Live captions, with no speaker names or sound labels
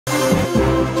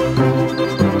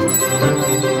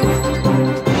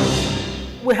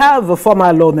We have a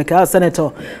former lawmaker, Senator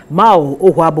Mao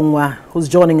Ohuabunwa, who's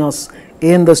joining us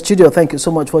in the studio. Thank you so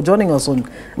much for joining us on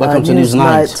News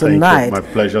Night tonight. My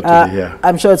pleasure to be here.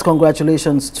 I'm sure it's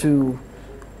congratulations to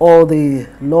all the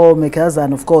lawmakers,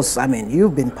 and of course, I mean,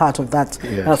 you've been part of that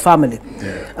family.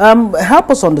 Yeah. Help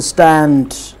us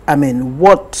understand, I mean,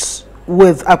 what,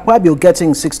 with Akpabio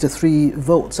getting 63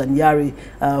 votes and Yari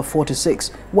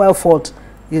 46, well fought,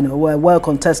 you know, well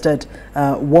contested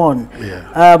one.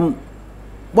 Yeah.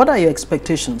 What are your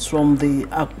expectations from the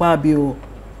Akpabio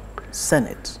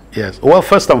Senate? Yes. Well,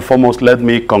 first and foremost, let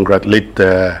me congratulate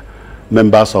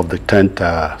members of the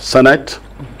 10th Senate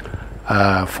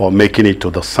for making it to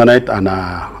the Senate, and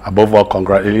above all,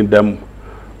 congratulating them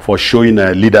for showing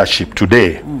leadership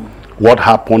today. What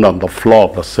happened on the floor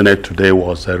of the Senate today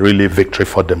was a really victory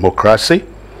for democracy.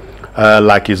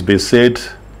 Like it's been said,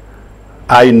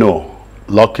 I know,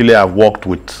 luckily I've worked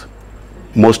with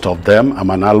most of them. I'm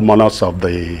an alumnus of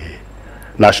the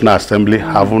National Assembly,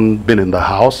 haven't been in the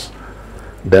House,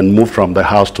 then moved from the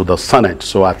House to the Senate.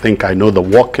 So I think I know the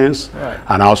workings,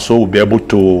 and also will be able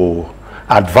to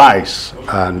advise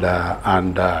and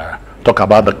talk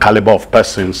about the caliber of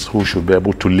persons who should be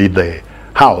able to lead the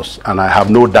House. And I have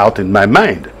no doubt in my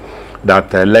mind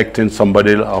that electing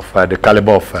somebody of the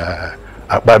caliber of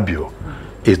Akpabio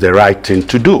is the right thing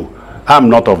to do. I'm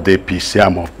not of the APC,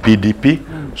 I'm of PDP.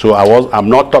 So I'm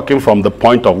not talking from the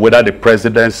point of whether the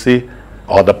presidency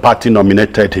or the party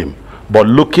nominated him. But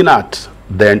looking at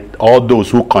then all those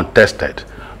who contested,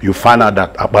 you find out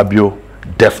that Akpabio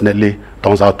definitely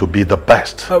turns out to be the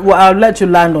best. Well, I'll let you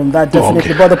land on that,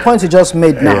 definitely. Okay. But the point you just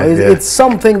made now, it's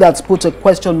something that's put a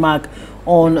question mark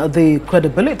on the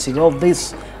credibility of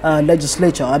this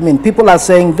legislature. I mean, people are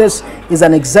saying this is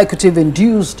an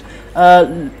executive-induced,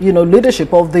 you know,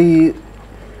 leadership of the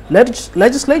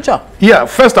legislature. Yeah,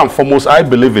 first and foremost, I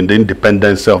believe in the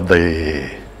independence of the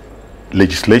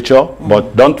legislature,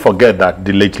 but don't forget that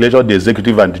the legislature, the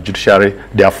executive, and the judiciary,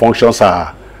 their functions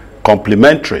are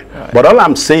complementary. But all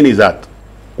I'm saying is that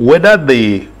whether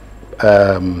the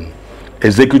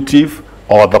executive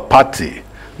or the party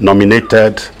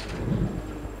nominated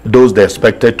those they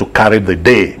expected to carry the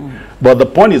day. But the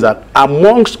point is that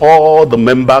amongst all the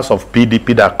members of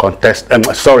PDP that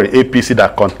APC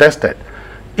that contested,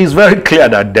 it's very clear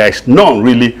that there is none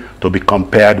really to be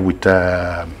compared with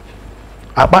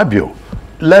Akpabio.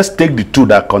 Let's take the two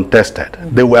that contested.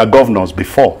 They were governors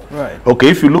before. Okay,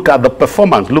 if you look at the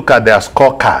performance, look at their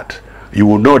scorecard, you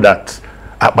will know that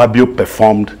Akpabio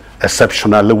performed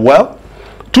exceptionally well.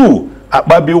 Two,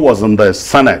 Akpabio was in the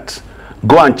Senate.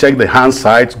 Go and check the hand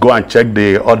sides, go and check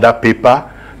the other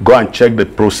paper, go and check the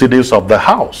proceedings of the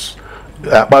House.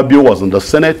 Akpabio was in the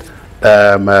Senate.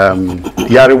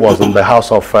 Yari was in the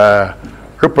House of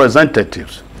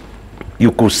Representatives.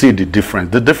 You could see the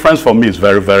difference. The difference for me is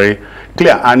very, very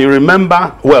clear. And you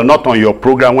remember, well, not on your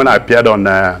program, when I appeared on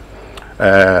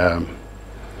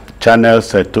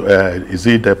channels, is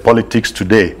it Politics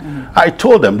Today? I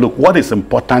told them, look, what is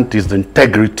important is the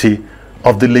integrity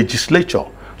of the legislature.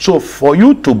 So for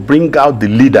you to bring out the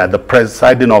leader, the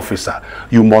presiding officer,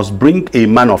 you must bring a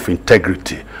man of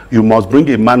integrity. You must bring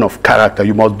a man of character.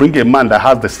 You must bring a man that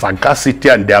has the sagacity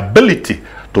and the ability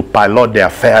to pilot the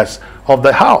affairs of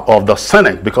the House, of the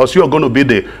Senate, because you're going to be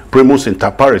the primus inter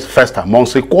pares, first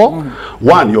amongst equal.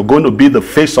 One, you're going to be the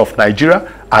face of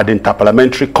Nigeria at the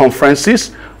interparliamentary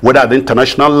conferences, whether at the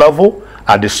international level,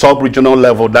 at the sub-regional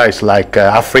level, that is like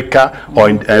Africa, or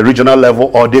in regional level,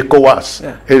 or the ECOWAS.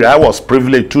 I was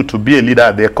privileged to be a leader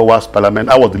at the ECOWAS Parliament.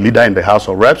 I was the leader in the House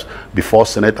of Reps before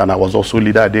Senate, and I was also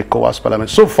leader at the ECOWAS Parliament.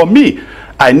 So for me,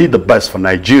 I need the best for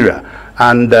Nigeria.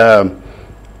 And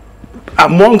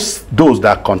amongst those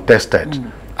that contested,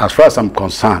 as far as I'm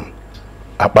concerned,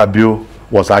 Akpabio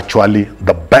was actually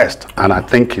the best, and I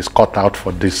think he's cut out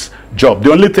for this job.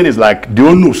 The only thing is, like the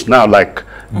onus now, like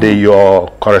your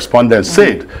correspondent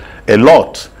said, a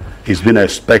lot is being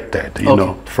expected, you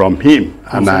know, from him,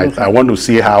 and I want to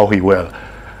see how he will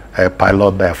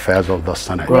pilot the affairs of the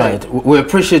Senate. Right. We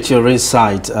appreciate your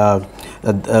insight,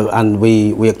 and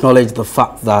we acknowledge the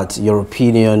fact that your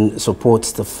opinion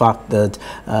supports the fact that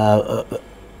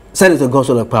Senator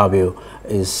Godswill Akpabio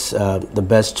is the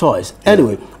best choice.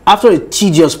 Anyway, after a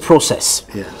tedious process,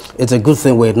 it's a good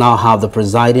thing we now have the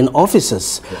presiding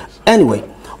officers. Anyway,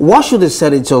 what should the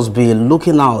senators be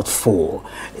looking out for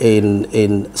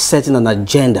in setting an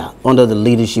agenda under the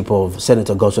leadership of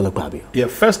Senator Godswill Akpabio? Yeah,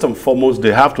 first and foremost,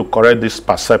 they have to correct this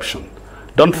perception.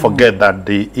 Don't forget that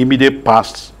the immediate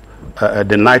past,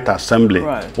 the night assembly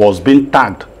was being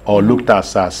tagged or looked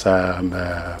at as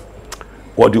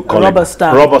what do you call rubber it?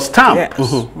 Stamp. Rubber stamp.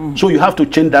 Yes. So you have to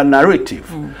change that narrative.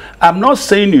 I'm not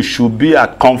saying you should be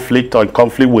at conflict or in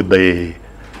conflict with the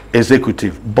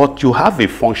executive, but you have a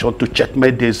function to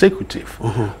checkmate the executive.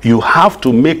 You have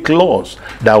to make laws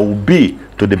that will be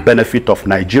to the benefit of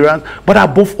Nigerians, but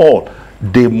above all,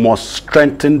 they must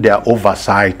strengthen their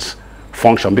oversight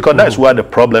function, because that's where the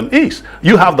problem is.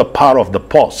 You have the power of the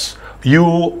purse.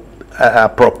 You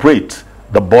appropriate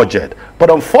the budget,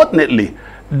 but unfortunately,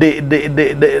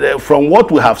 from what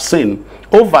we have seen,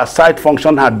 oversight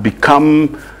function had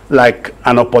become like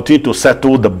an opportunity to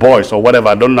settle the boys or whatever.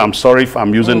 I don't know, I'm sorry if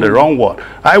I'm using the wrong word.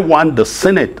 I want the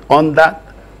Senate on that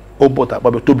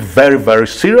Akpabio to be very, very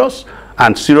serious,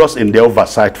 and serious in their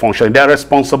oversight function, their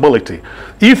responsibility.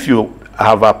 If you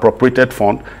have appropriated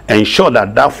fund, ensure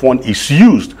that that fund is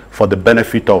used for the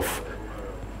benefit of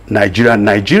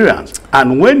Nigerians.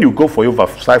 And when you go for your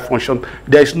oversight function,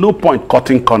 there is no point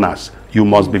cutting corners. You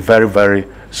must be very, very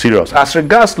serious. As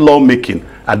regards lawmaking,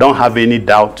 I don't have any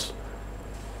doubt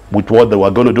with what they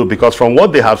were going to do, because from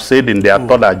what they have said in their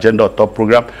third agenda or third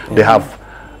program, they have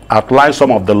outlined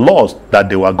some of the laws that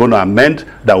they were going to amend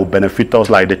that will benefit us,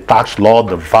 like the tax law,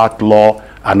 the VAT law,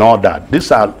 and all that.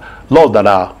 These are laws that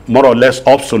are more or less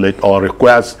obsolete or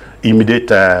requires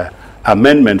immediate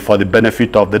amendment for the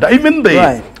benefit of the even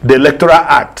the Electoral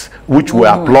Act, which were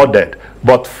applauded,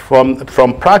 but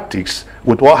from practice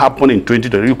with what happened in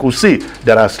 2020, you could see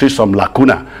there are still some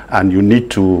lacuna, and you need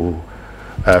to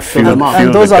fill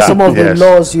and those are some of the yes.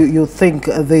 laws you think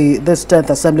this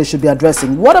 10th Assembly should be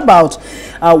addressing. What about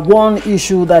one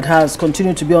issue that has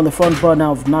continued to be on the front burner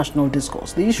of national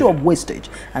discourse, the issue of wastage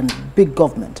and big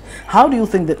government? How do you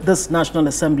think that this National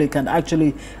Assembly can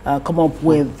actually come up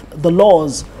with the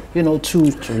laws, you know,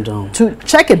 to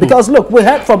check it? Because look, we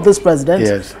heard from this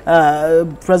president,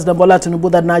 President Bola Tinubu,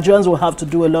 that Nigerians will have to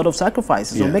do a lot of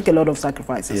sacrifices or make a lot of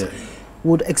sacrifices.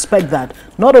 Would expect that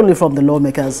not only from the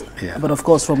lawmakers, but of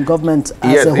course from government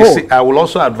as a whole. See, I will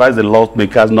also advise the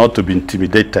lawmakers not to be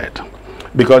intimidated,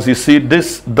 because you see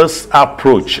this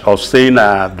approach of saying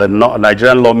the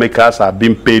Nigerian lawmakers are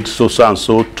being paid so and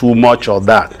so too much or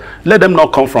that. Let them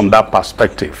not come from that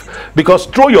perspective, because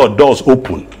throw your doors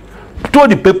open. Throw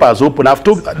the papers open. I've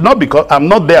told, not because I'm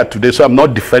not there today, so I'm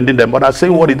not defending them, but I'm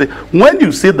saying what it is. When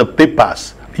you see the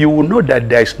papers, you will know that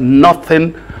there is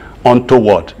nothing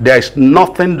untoward. There is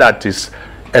nothing that is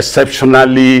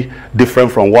exceptionally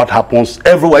different from what happens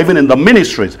everywhere, even in the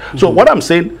ministries. So what I'm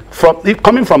saying,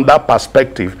 coming from that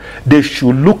perspective, they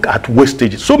should look at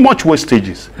wastages. So much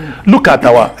wastages. Look at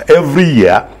every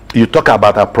year, you talk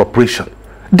about appropriation.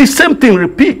 The same thing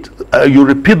repeat. You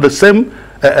repeat the same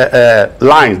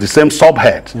lines, the same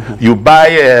subhead. You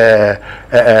buy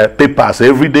papers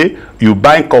every day, you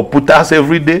buy computers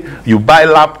every day, you buy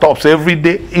laptops every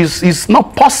day. It's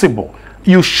not possible.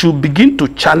 You should begin to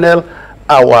channel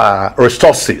our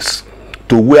resources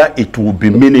to where it will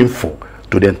be meaningful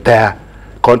to the entire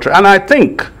country. And I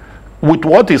think with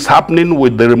what is happening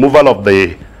with the removal of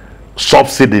the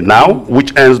subsidy now,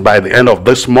 which ends by the end of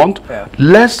this month,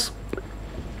 let's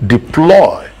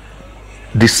deploy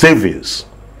the savings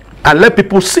and let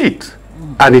people see it.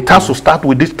 And it has to start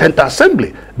with this 10th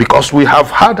Assembly, because we have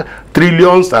had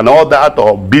trillions and all that,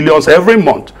 or billions every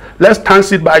month. Let's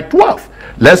times it by 12.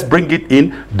 Let's bring it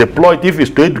in, deploy it, if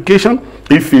it's to education,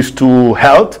 if it's to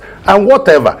health, and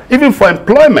whatever, even for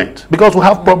employment, because we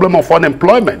have problem of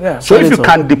unemployment. So if you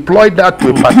can deploy that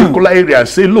to a particular area and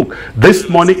say, look, this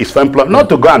money is for employment, not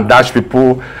to go and dash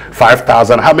people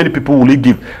 5,000. How many people will you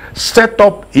give? Set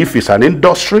up, if it's an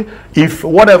industry, if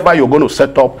whatever you're going to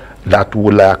set up that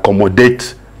will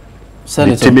accommodate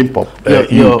Senator,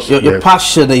 your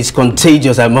passion is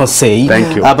contagious, I must say.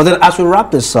 Thank you. But then as we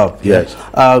wrap this up,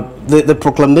 the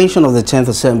proclamation of the 10th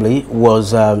Assembly was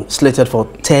slated for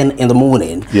 10 in the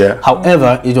morning.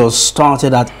 However, it was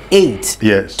started at 8.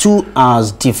 2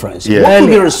 hours difference. What could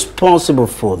be responsible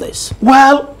for this?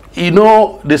 Well, you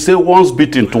know, they say once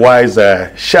beaten, twice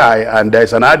shy, and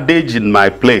there's an adage in my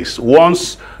place: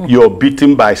 once you're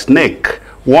beaten by snake,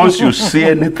 once you see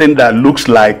anything that looks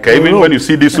like, even when you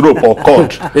see this rope or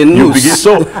cord, you begin.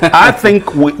 So I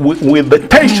think with the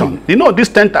tension, you know, this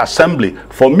 10th Assembly,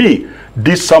 for me,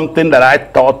 did something that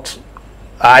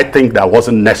I think that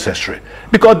wasn't necessary,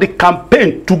 because the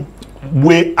campaign took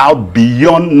way out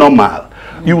beyond normal.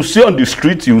 You see on the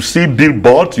streets, you see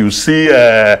billboards, you see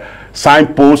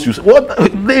signposts. You see,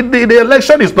 the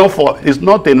election is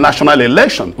not a national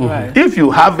election. If you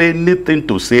have anything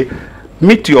to say,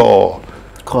 meet your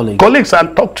colleagues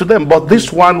and talk to them. But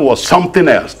this one was something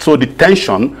else. So the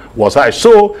tension was high.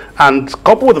 So, and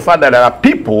coupled with the fact that there are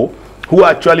people who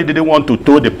actually didn't want to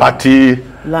toe the party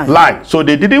line. So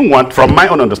they didn't want, from my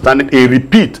own understanding, a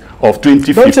repeat of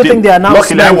 2015. Don't you think the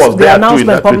announcement,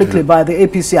 announcement publicly by the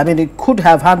APC, I mean, it could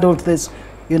have handled this,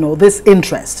 you know, this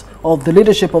interest of the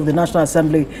leadership of the National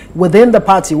Assembly within the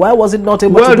party? Why was it not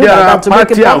able to do that? Well, there are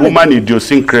party and human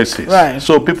idiosyncrasies. Right.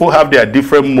 So people have their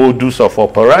different modus of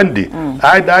operandi.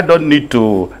 I don't need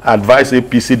to advise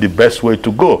APC the best way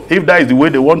to go. If that is the way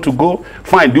they want to go,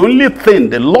 fine. The only thing,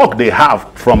 the luck they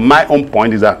have from my own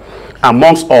point is that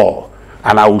amongst all,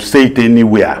 and I will say it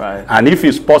anywhere, and if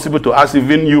it's possible to ask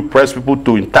even you press people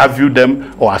to interview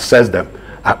them or assess them,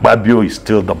 Akpabio is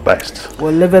still the best.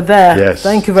 We'll leave it there. Yes.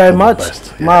 Thank you very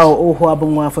much, Mao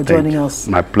Ohuabunwa, for joining us.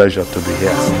 My pleasure to be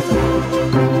here.